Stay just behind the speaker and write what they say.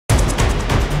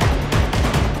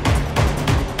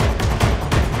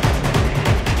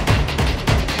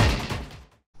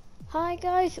Hi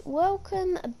guys,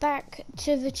 welcome back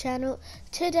to the channel.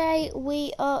 Today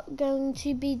we are going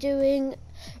to be doing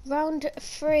round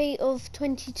 3 of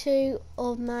 22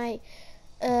 of my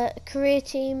career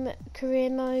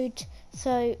mode.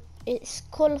 So it's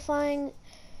qualifying,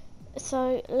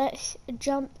 so let's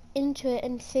jump into it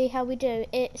and see how we do.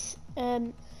 It's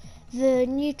the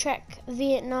new track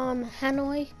Vietnam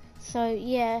Hanoi. So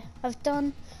yeah, I've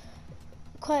done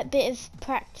quite a bit of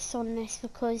practice on this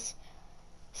because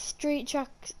street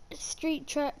tracks,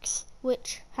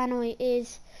 which Hanoi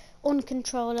is, on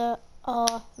controller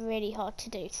are really hard to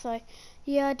do. So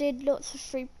yeah, I did lots of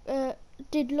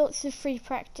free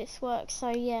practice work.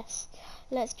 So yes,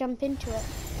 let's jump into it.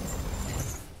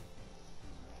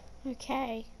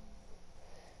 Okay,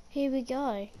 here we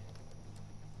go.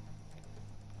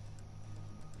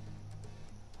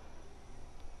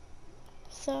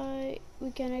 So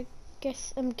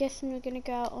I'm guessing we're gonna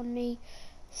go out on the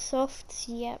softs.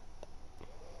 Yep.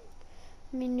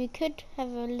 I mean, we could have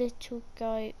a little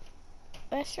go.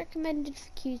 That's recommended for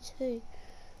Q2,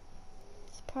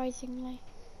 surprisingly.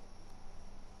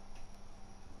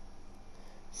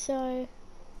 So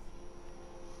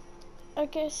I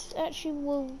guess actually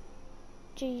we'll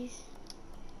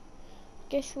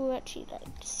actually like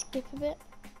skip a bit.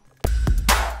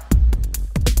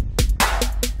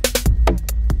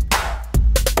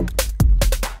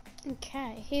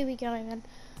 Okay, here we go then.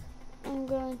 I'm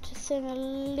going to sim a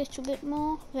little bit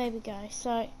more. There we go.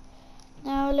 So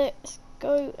now let's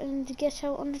go and get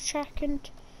out on the track and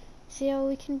see how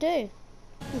we can do.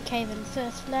 Okay then,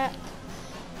 first lap.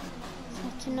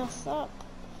 Setting us up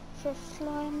for a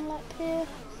flying lap here.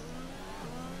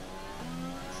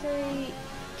 3,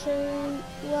 2,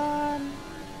 1.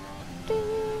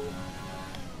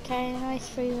 Okay, nice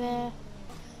through there.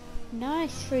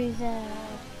 Nice through there.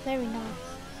 Very nice.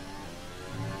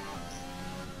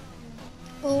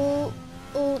 Oh,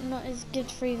 not as good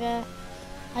through there.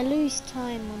 I lose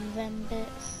time on them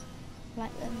bits,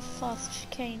 like them fast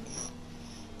chicanes.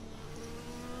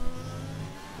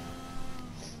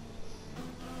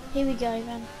 Here we go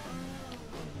then.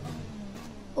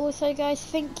 Also guys,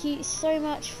 thank you so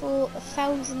much for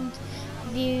 1,000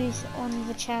 views on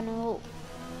the channel.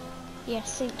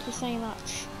 Yes, thank you so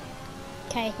much.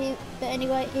 Okay, but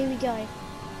anyway, here we go.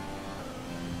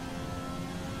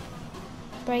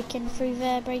 Breaking through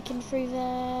there,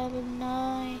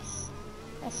 nice.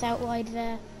 That's out wide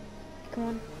there. Come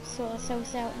on, sort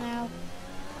ourselves out now.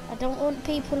 I don't want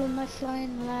people on my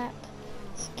flying lap.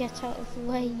 Let's get out of the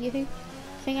way, you. I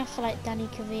think I feel like Danny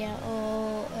Cavia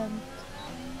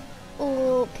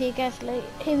or Pierre Gasly.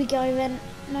 Here we go then.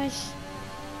 Nice,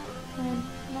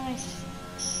 nice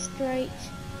straight.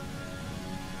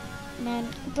 And then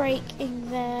braking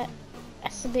there.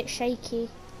 That's a bit shaky.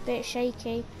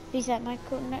 Is that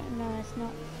Michael? No, it's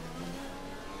not.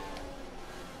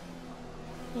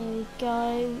 Here we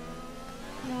go.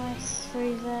 Nice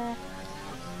through there.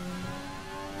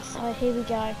 So here we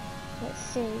go. Let's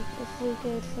see if we're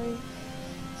good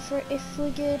if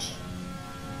we're good.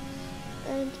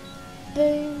 And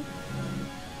boom.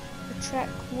 The track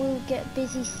will get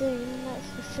busy soon, that's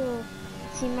for sure.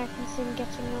 See Magnussen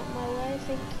getting out my way,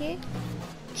 thank you.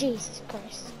 Jesus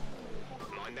Christ.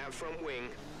 Mind that front wing.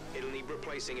 It'll need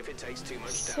replacing if it takes too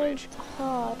much damage. So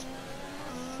hard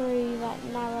through that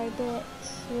narrow bit.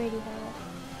 It's really hard.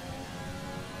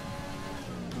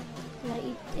 Like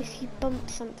if you bump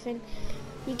something,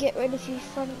 you get rid of your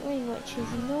front wing, which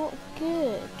is not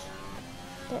good.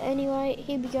 But anyway,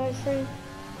 here we go, through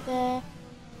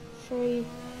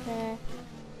there.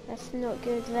 That's not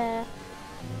good there.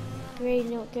 Really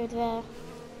not good there.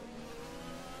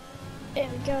 There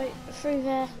we go, through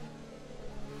there.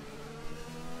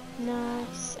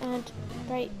 Nice, and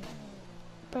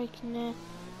braking there.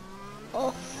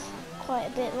 Off quite a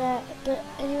bit there, but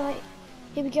anyway,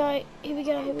 here we go. 2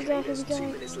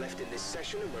 minutes left in this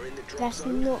session and we're in the drop That's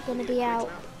zone. not going to be out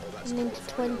and into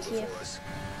 20th.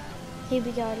 Here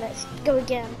we go, let's go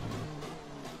again.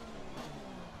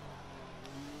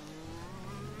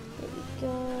 Here we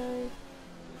go.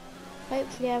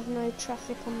 Hopefully I have no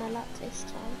traffic on my lap this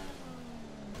time.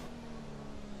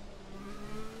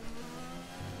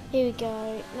 Here we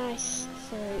go, nice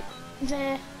through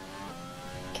there.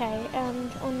 Okay,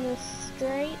 and on the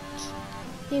straight,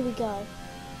 here we go.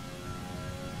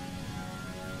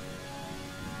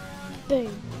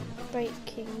 Boom,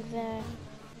 braking there.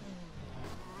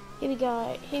 Here we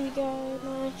go,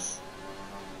 nice.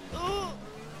 Oh,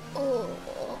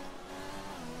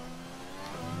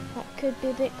 that could be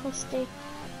a bit costly.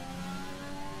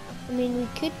 I mean, we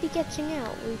could be getting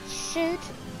out, we should.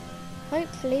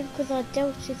 Hopefully, because our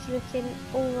delta's looking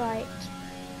alright.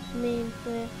 I mean,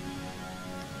 we're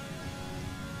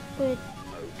we're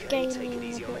Okay, take it gaining a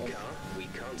easy on bit the of, car. We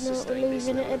can't not sustain this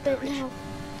losing it level a of bit damage. now.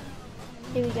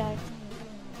 Here we go.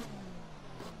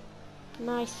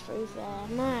 Nice through there,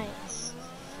 nice.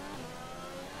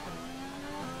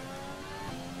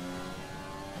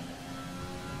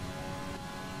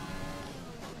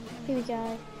 Here we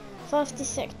go.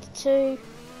 Fastest sector 2.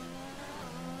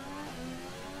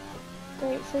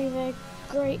 Great through there,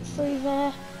 great through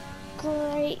there,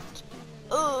 great.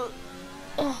 Ugh.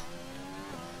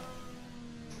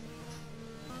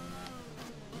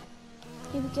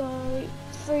 Here we go,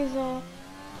 through there.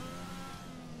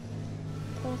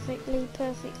 Perfectly,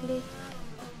 perfectly.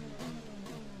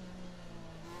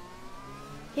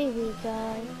 Here we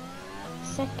go.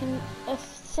 Second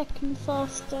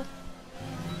faster.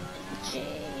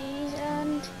 Jeez,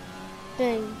 and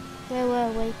boom. Where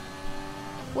were we?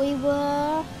 We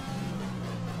were...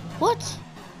 What?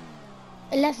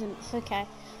 11th, okay.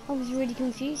 I was really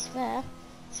confused there.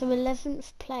 So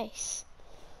 11th place.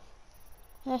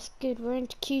 That's good, we're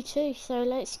into Q2, so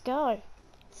let's go.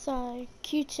 So,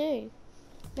 Q2.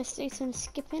 Let's do some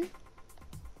skipping.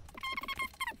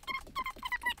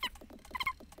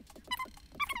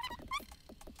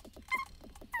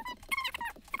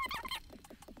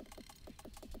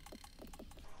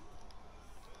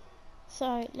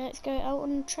 So, let's go out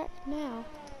on the track now.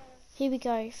 Here we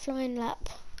go, flying lap.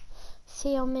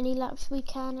 See how many laps we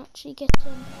can actually get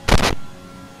in.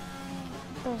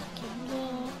 Braking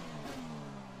there.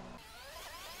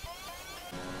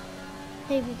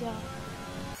 Here we go.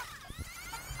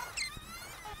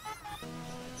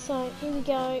 So, here we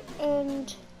go,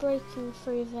 and braking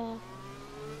through there.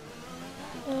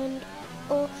 And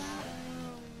off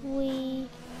we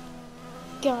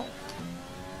go.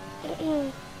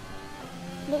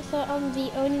 Looks like I'm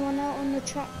the only one out on the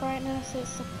track right now, so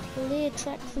it's a clear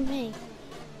track for me.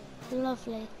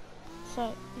 Lovely.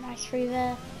 So, nice through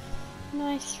there.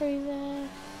 Nice through there.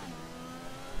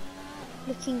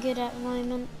 Looking good at the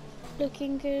moment.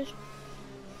 Looking good.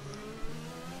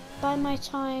 By my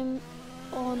time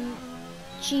on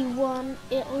G1,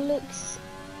 it looks,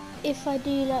 if I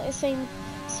do like the same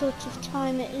sort of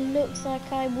time, it looks like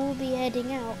I will be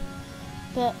heading out,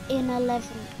 but in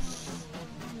 11th.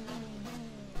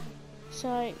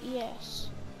 So yes,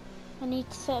 I need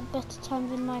to set a better time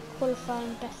than my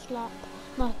qualifying best lap,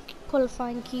 my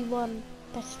qualifying Q1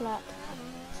 best lap.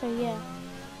 So yeah,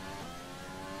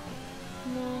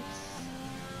 nice.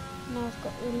 Now I've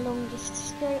got the longest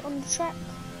straight on the track.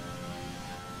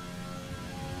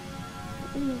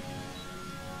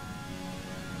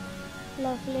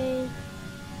 Lovely,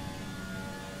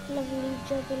 lovely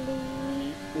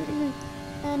jubbly.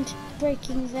 And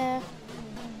braking there,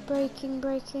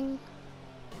 braking.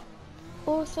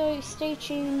 Also stay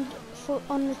tuned for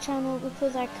on the channel,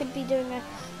 because I could be doing a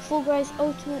Fall Guys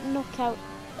Ultimate Knockout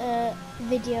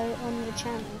video on the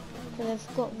channel, because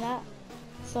I've got that.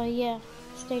 So yeah,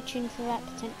 stay tuned for that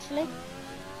potentially.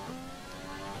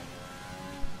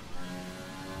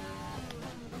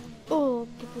 Oh,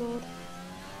 good lord.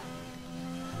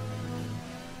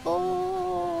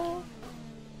 Oh.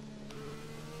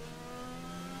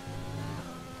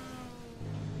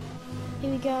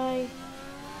 Here we go.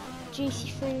 Juicy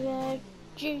through there.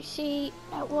 Juicy.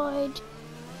 Out wide,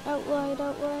 and...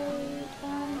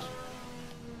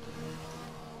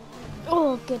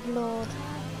 Oh, good lord.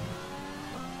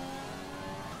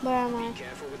 Where am I?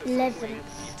 11th.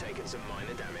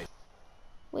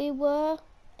 We were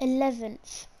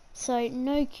 11th. So,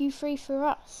 no Q3 for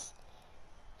us.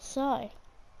 So,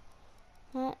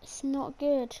 that's not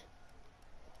good.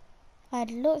 I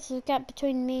had lots of gap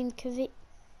between me and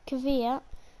Kvyat.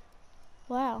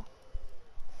 Wow.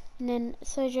 And then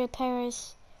Sergio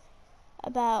Perez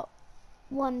about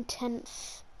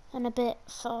 1/10 and a bit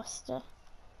faster.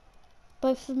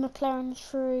 Both of McLarens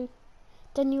through.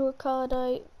 Daniel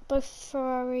Ricciardo, both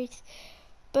Ferraris,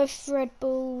 both Red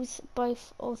Bulls,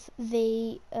 both of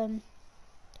the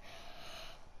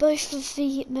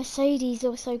Mercedes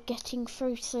also getting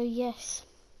through. So yes,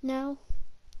 now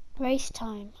race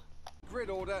time. Grid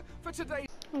order for today.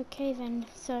 Okay then,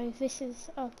 so this is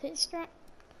our pit strat.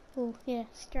 Oh yeah,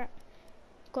 strat.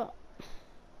 Got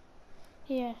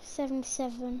yeah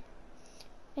 7-7.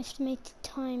 Estimated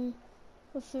time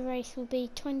of the race will be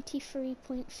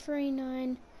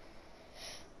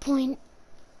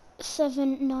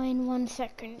 23.39.791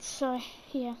 seconds. So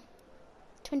yeah,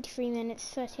 23 minutes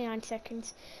 39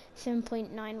 seconds,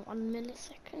 7.91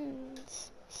 milliseconds.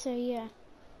 So yeah,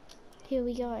 here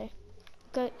we go.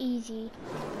 Go easy.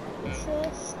 At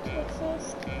first.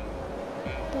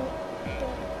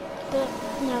 But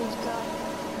now we go.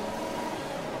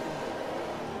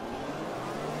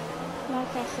 Like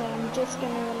Okay, so I'm just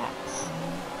gonna relax.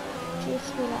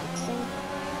 Just relaxing.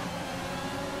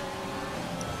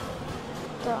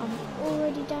 But I'm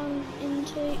already down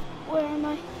into, where am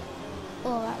I?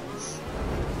 Oh, that's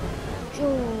a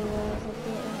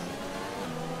bit of.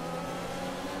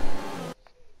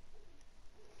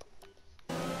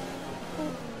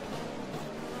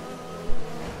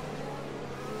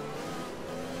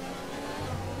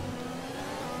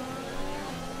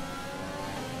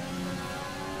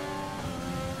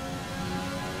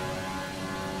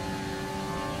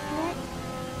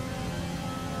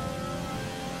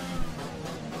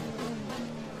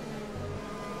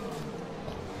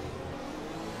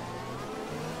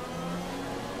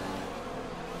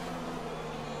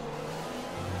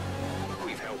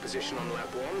 Position on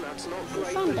lap 1, that's not great,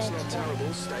 Fun but it's day not today.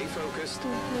 terrible. Stay focused.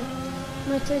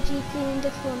 MotoGP and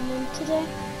F1 today.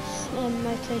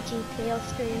 MotoGP off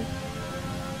screen.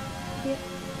 Yep.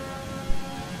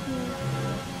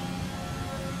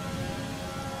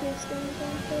 Yes, going.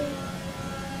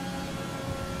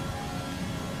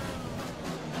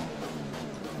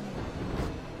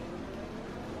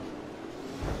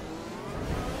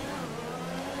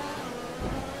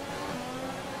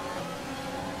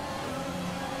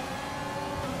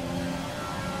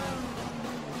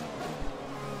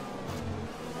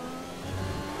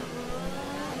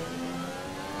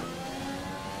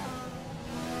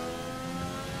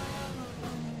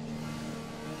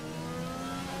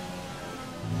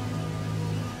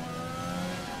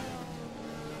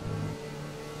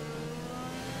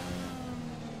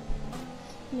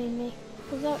 Me.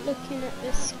 Without looking at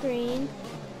the screen,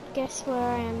 guess where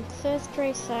I am? First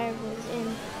race I was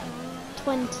in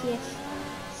 20th,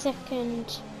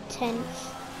 second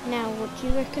 10th. Now what do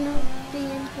you reckon I'll be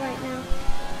in right now?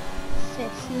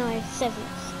 5th, no,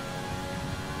 7th.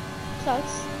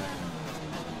 Close.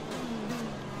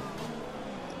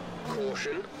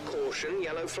 Caution, caution,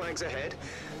 yellow flags ahead.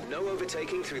 No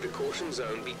overtaking through the caution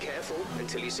zone. Be careful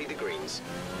until you see the greens.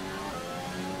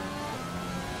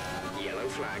 Yellow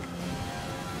flag.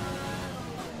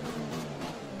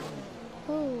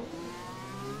 Oh.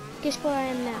 Guess where I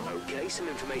am now? Okay, some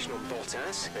information on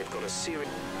Bottas. They've got a series.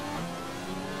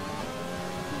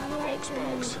 Box.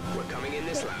 We're coming in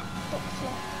this lap. Box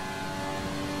lap.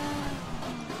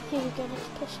 Here we go, let's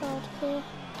push hard here.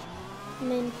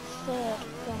 I'm in 3rd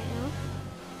right now.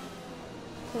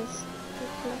 Because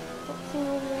people are boxing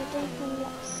already on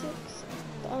lap 6.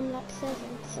 But I'm lap 7,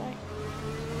 so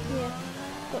yeah.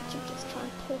 Got to just try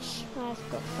and push. I've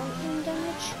got front wing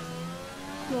damage.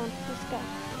 Come on, let's go.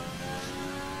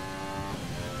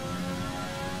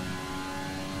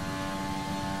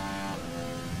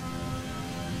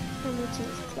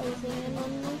 Hamilton's closing in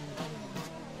on me.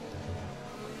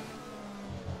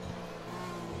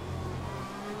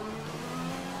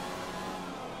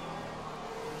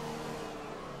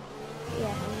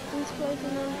 Yeah, Hamilton's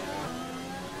closing in.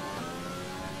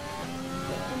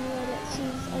 But anyway, let's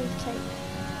use overtake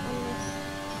on this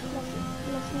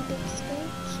lovely big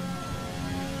stage.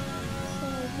 So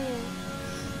here,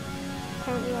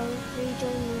 currently I'll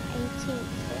rejoin in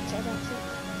 18th, which I don't think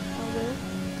I will.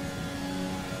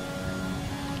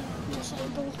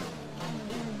 Disable.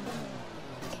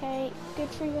 Okay, good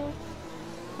through there.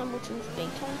 Hamilton's big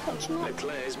time catching up.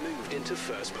 Leclerc's moved into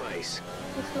first place.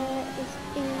 Leclerc is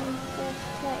in first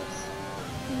place.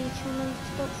 We need to remember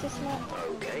to box this lap.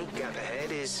 Okay, gap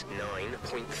ahead is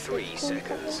 9.3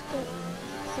 seconds.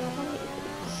 So I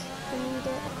need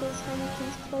it because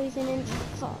Hamilton's closing in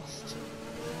fast.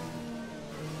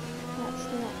 That's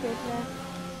not good there.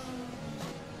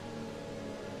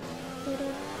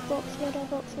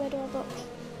 Where do I box?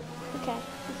 Okay, I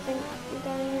think we're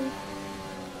going in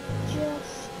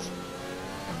just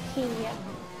here.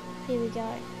 Here we go.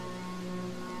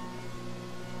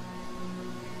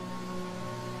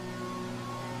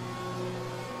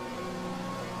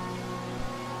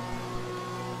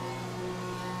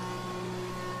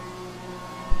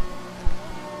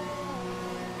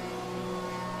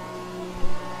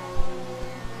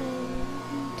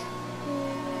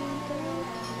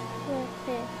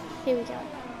 Here we go.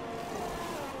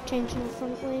 Changing the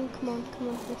front wing. Come on,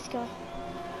 let's go.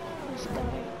 Let's go.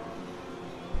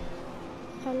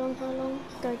 How long?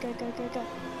 Go.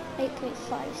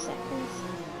 8.5 seconds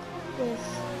with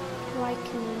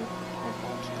Raikkonen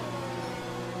ahead.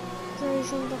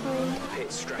 Grosjean behind.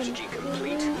 Pit strategy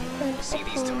complete. See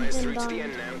these tyres through to the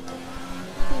end now.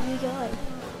 Here we go.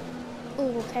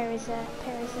 Oh, Perez there.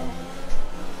 Perez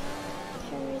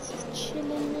is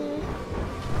chilling there.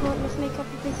 Come on, let's make up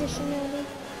a position early.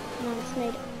 No, it's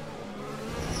made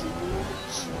so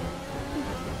much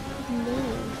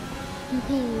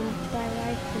mean by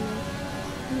Raikkonen.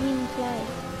 Mean play.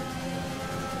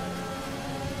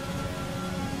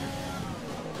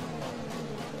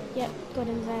 Yep, got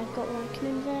him there, got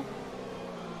Raikkonen there.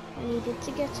 I needed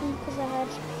to get him because I had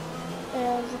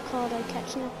Ricciardo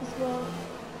catching up as well.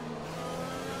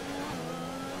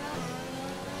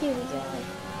 Here we go.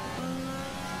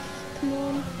 Come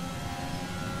on.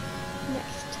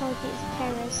 Next target is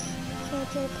Perez.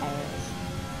 Sergio Perez.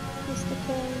 Mr.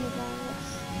 Coronavirus.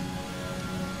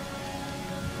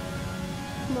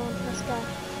 Come on, let's go.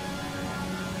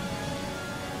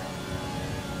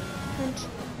 And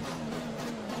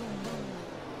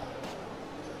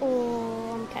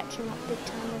oh, I'm catching up big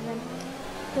time with him.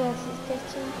 Who else is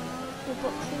getting? We're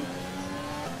boxing.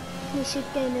 We should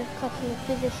gain a couple of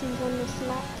positions on this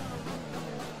lap.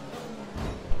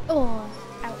 Oh,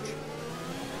 ouch.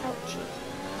 Ouchie.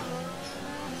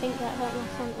 I think that hurt my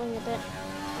front wing a bit.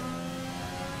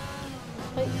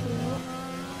 Hopefully not.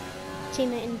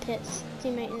 Teammate in pits.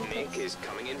 Teammate in pits. Mick is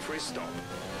coming in for his stop.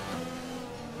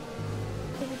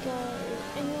 Here we go.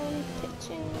 Anyone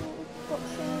pitching?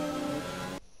 Boxing?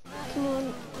 Come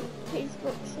on. Please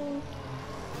boxing.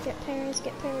 Get Perez.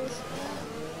 Get Perez.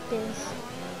 Biz.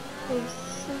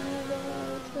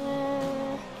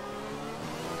 There.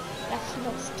 That's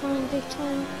lost time, big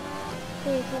time.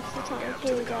 We've lost the time. Gap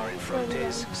Here to we the go. car in front Where we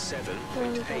is go?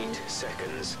 7.8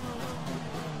 seconds.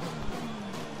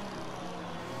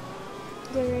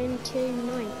 We're into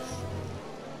ninth.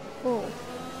 Oh,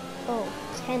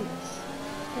 10th.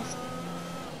 Yes.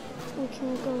 We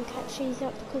can go and catch these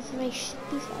up because they should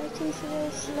be fighting, so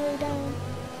they'll slow down.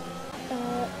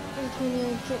 Antonio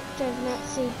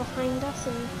Giovinazzi behind us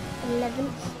in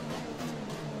 11th.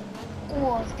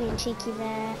 Oh, I was being cheeky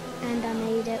there, and I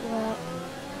made it work.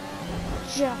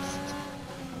 Just.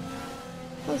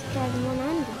 I was driving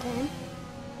 110.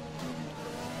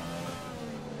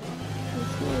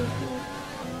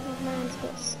 The man's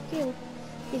got skill.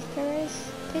 Is Perez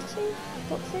pitching?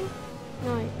 Boxing?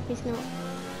 No, he's not.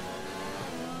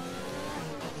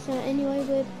 So anyway,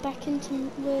 we're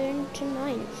into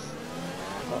ninth.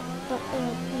 Got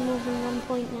more than 1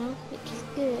 point now, which is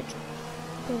good.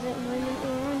 Because at the moment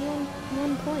we're only on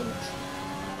 1 point.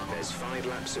 There's 5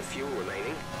 laps of fuel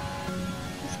remaining.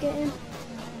 Let's get in.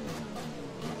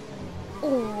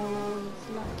 Oh, he's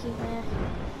lucky there.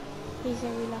 He's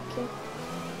very lucky.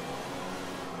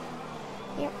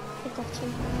 Yep, I got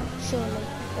him. Surely,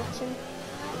 I got him.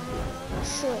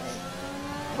 Sure.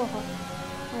 Oh,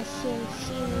 I see him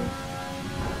fuming.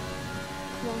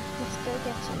 Come on, let's go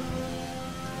get him.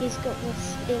 He's got the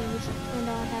speed, and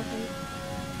I haven't.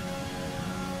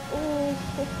 Oh,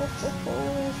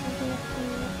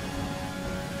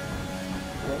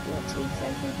 Look your teeth,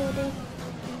 everybody.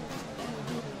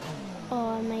 Oh,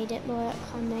 I made it work.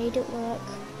 I made it work.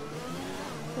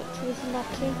 Which was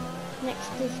lucky.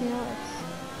 Next is ninth.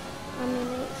 I'm in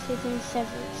 8th, is in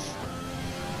 7th.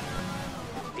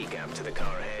 The gap to the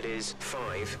car ahead is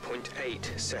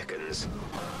 5.8 seconds.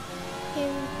 Here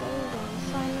we go then.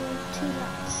 Final 2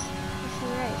 laps of the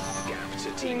race. Gap to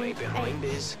teammate behind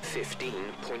is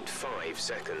 15.5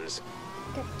 seconds.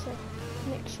 Got to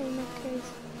make sure Schumacher's.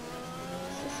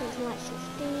 This is like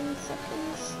 15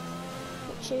 seconds,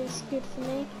 which is good for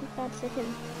me and bad for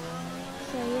him.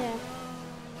 So yeah.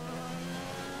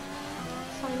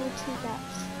 Final 2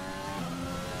 laps.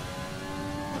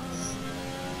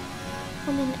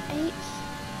 I'm in 8th.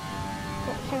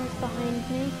 Got Perez behind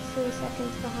me, 3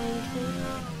 seconds behind me.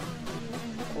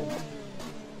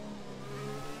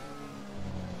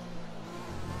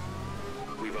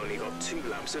 We've only got 2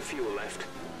 laps of fuel left.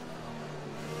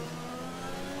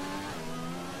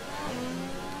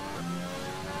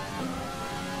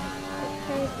 Got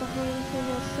Perez behind me,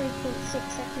 or 3.6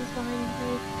 seconds behind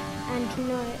me, and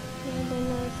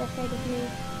Norris ahead of me,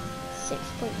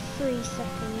 6.3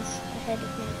 seconds ahead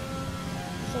of me.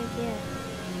 So yeah.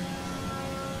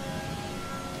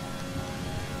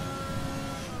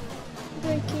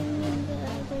 Braking in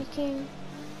there, braking.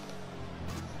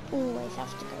 Always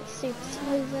have to go super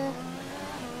slow there.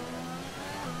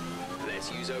 Let's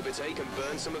use overtake and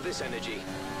burn some of this energy.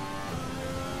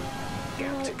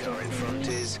 Gap to car in front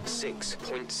is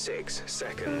 6.6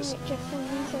 seconds. Alright,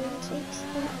 Jeffries overtakes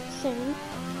soon.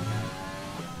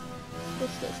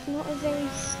 It's not a very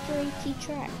straighty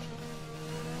track.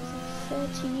 I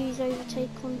prefer to use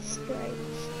overtake on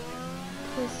straights.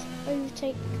 Because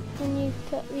overtake, when you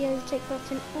put the overtake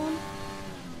button on,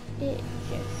 it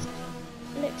just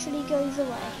literally goes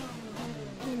away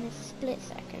in a split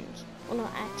second. Well,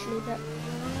 not actually, but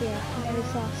yeah, very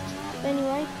fast. But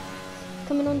anyway,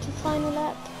 coming on to final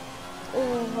lap.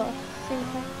 Oh, I think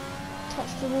I touch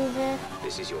the wall there.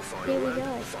 This is your final Here we lap,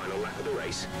 go. final lap of the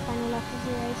race. Final lap of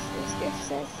the race, as Griff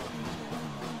says.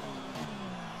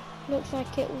 Looks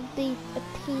like it will be a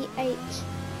P8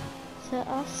 to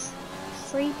us.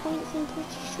 3 points, I'm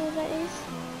pretty sure that is.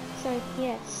 So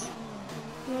yes,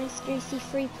 nice juicy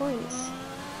 3 points.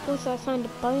 Also, I found a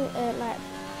like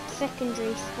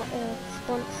secondary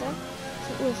sponsor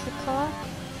with the car,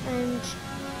 and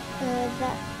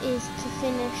that is to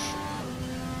finish,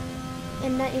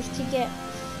 and that is to get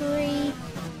 3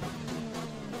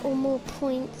 or more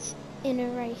points in a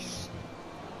race.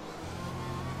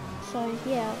 So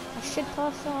yeah, I should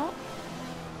pass that.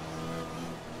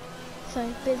 So a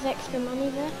bit of extra money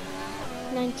there.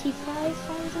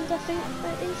 95,000 I think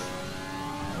that is.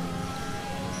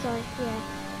 So yeah.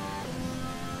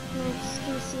 Nice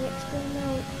juicy extra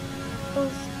amount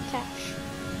of cash.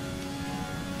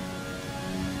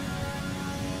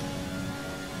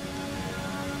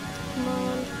 Come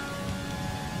on.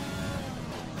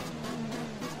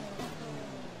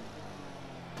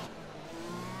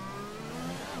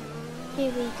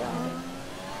 Here we go.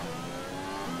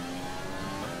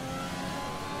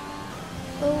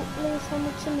 Oh, Lewis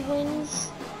Hamilton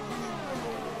wins.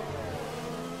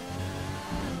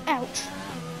 Ouch.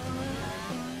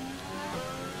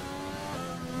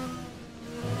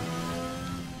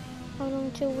 How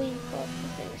long till we got the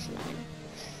finish line?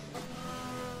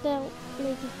 About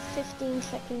maybe 15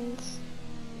 seconds.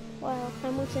 Wow,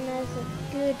 Hamilton has a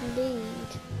good lead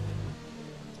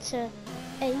to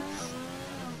 8th.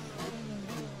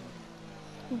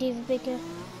 And even bigger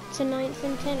to 9th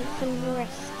and 10th and the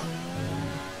rest.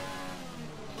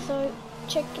 So,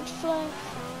 checkered flag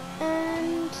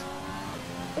and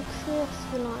across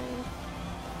the line.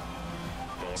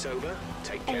 It's over.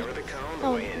 Take care of the car on the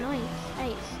Oh, way in. 9th,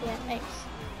 8th, yeah, 8th.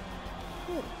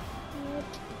 Good.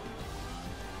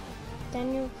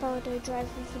 Daniel Ricciardo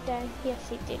driver of the day. Yes,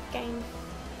 he did gain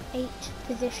 8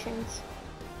 positions.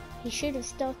 He should have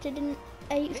started in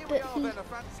 8th, but he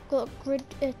got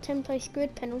a 10-place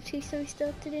grid penalty, so he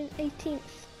started in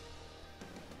 18th.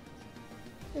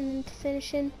 And then to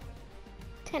finish in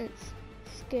 10th.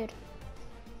 It's good.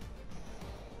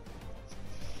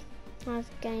 I've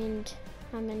gained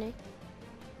how many?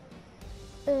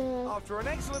 After an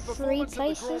excellent 3 performance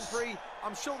places. at the Grand Prix,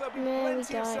 I'm sure there'll be There we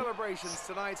plenty of go. celebrations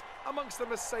tonight amongst the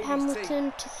Mercedes Hamilton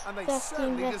team, to and they Sebastian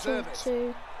certainly deserve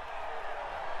Vettel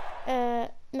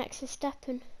it. to Max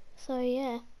Verstappen. So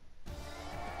yeah.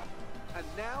 And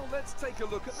now let's take a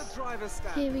look at the driver's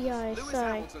standings. Here we go, Lewis so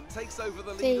Hamilton takes over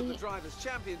the lead of the the- Drivers'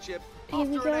 Championship Here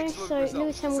we after an go, excellent so result.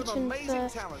 Lewis Hamilton Some amazing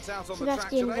first, talents out on the track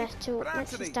Sebastian today. Vettel, But Max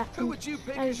Anthony, Verstappen, who would you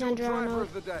pick as your Alexander driver Arnold.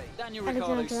 of the day? Daniel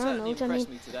Ricciardo Alexander certainly Arnold, I impressed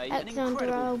mean, me today. An Alexander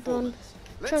incredible Albon, performance.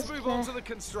 Let's move on Leclerc, to the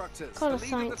constructors. Carlos The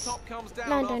lead at the Sainz, top comes down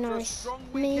Lando after a Norris, strong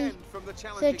me, weekend from the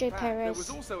challenging Sergio pack. Perez, There was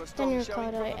also a strong Daniel showing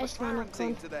Ricciardo, from the Esteban McLaren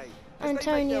team Ocon, today, as they make their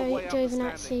Antonio way up the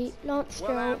Giovinazzi, standings. Lance Well,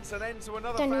 Stroll, that's an end to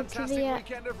another Daniel fantastic Kvyat,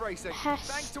 weekend of racing. Haas,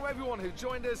 Thanks to everyone who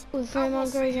joined us, with and we'll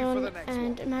Romain see you for the Grosjean next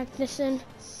and one. Magnussen,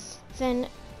 then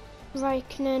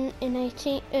Raikkonen in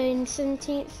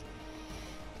 17th,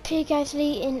 Pierre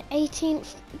Gasly in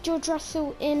 18th, George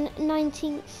Russell in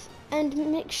 19th, and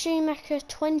Mick Schumacher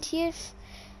 20th,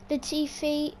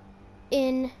 Latifi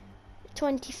in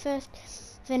 21st,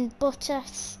 then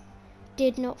Bottas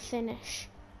did not finish.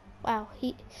 Wow,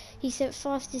 he set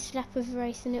fastest lap of the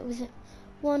race and it was a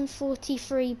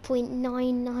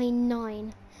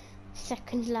 1:43.999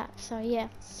 second lap. So yeah,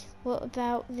 what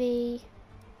about the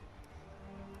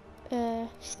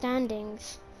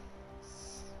standings?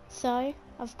 So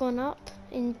I've gone up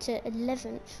into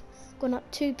 11th, gone up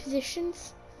 2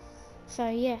 positions. So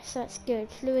yes, that's good.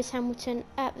 Lewis Hamilton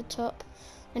at the top,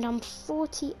 and I'm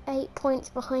 48 points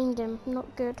behind him.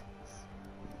 Not good.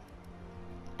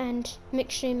 And Mick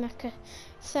Schumacher,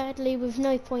 sadly with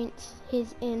no points,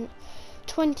 he's in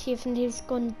 20th and he's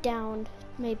gone down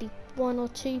maybe 1 or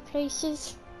 2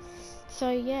 places. So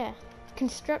yeah,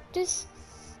 constructors,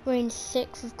 we're in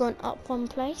 6th, we've gone up 1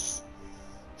 place.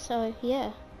 So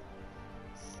yeah,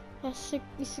 it's a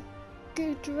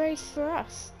good race for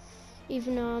us,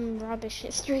 even though I'm rubbish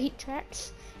at street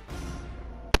tracks.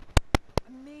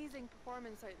 Amazing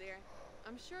performance out there.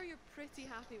 I'm sure you're pretty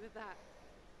happy with that.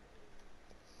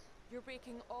 You're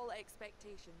breaking all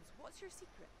expectations. What's your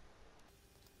secret?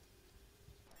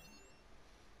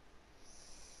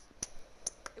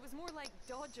 It was more like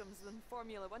Dodgems than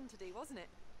Formula One today, wasn't it?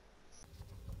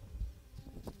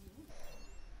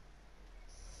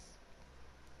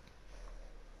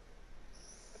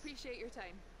 Appreciate your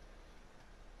time.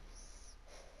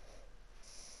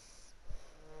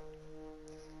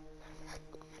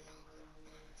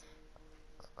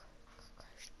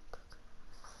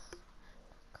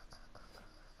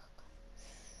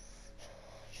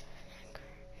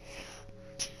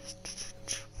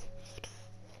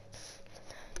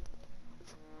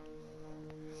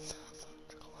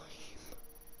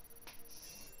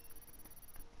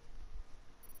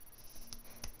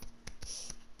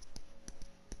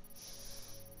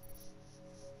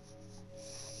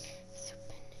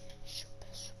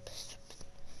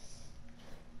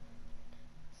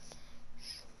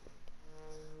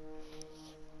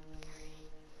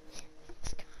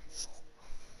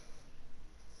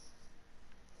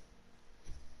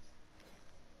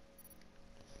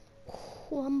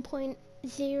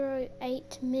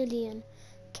 1.08 million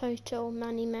total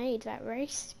money made that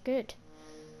race. Good.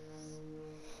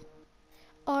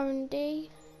 R&D,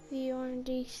 the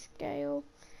R&D scale.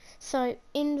 So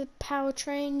in the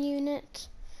powertrain unit,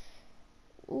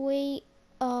 we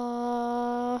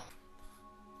are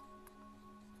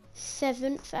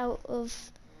 7th out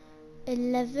of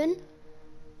 11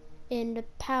 in the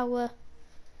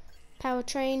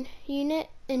powertrain unit.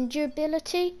 In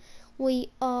durability, we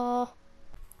are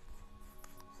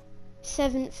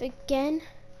 7th again.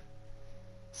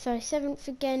 So 7th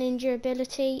again in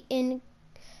durability. In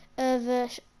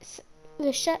the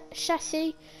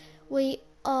chassis, we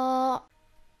are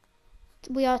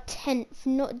 10th,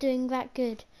 not doing that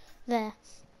good there.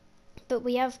 But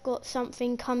we have got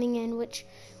something coming in which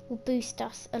will boost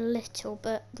us a little,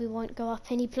 but we won't go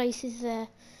up any places there.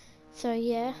 So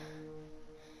yeah,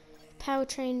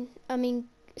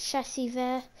 chassis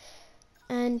there,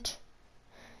 and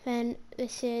then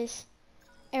this is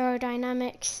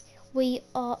aerodynamics. We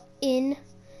are in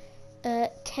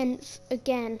 10th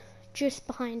again, just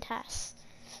behind Haas.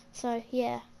 So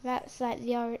yeah, that's like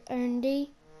the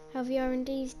R&D, how the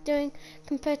R&D is doing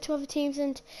compared to other teams,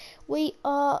 and we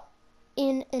are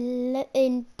in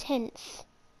 10th,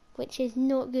 which is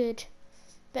not good.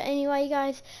 But anyway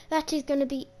guys, that is going to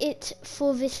be it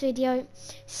for this video.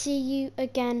 See you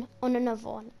again on another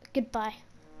one. Goodbye.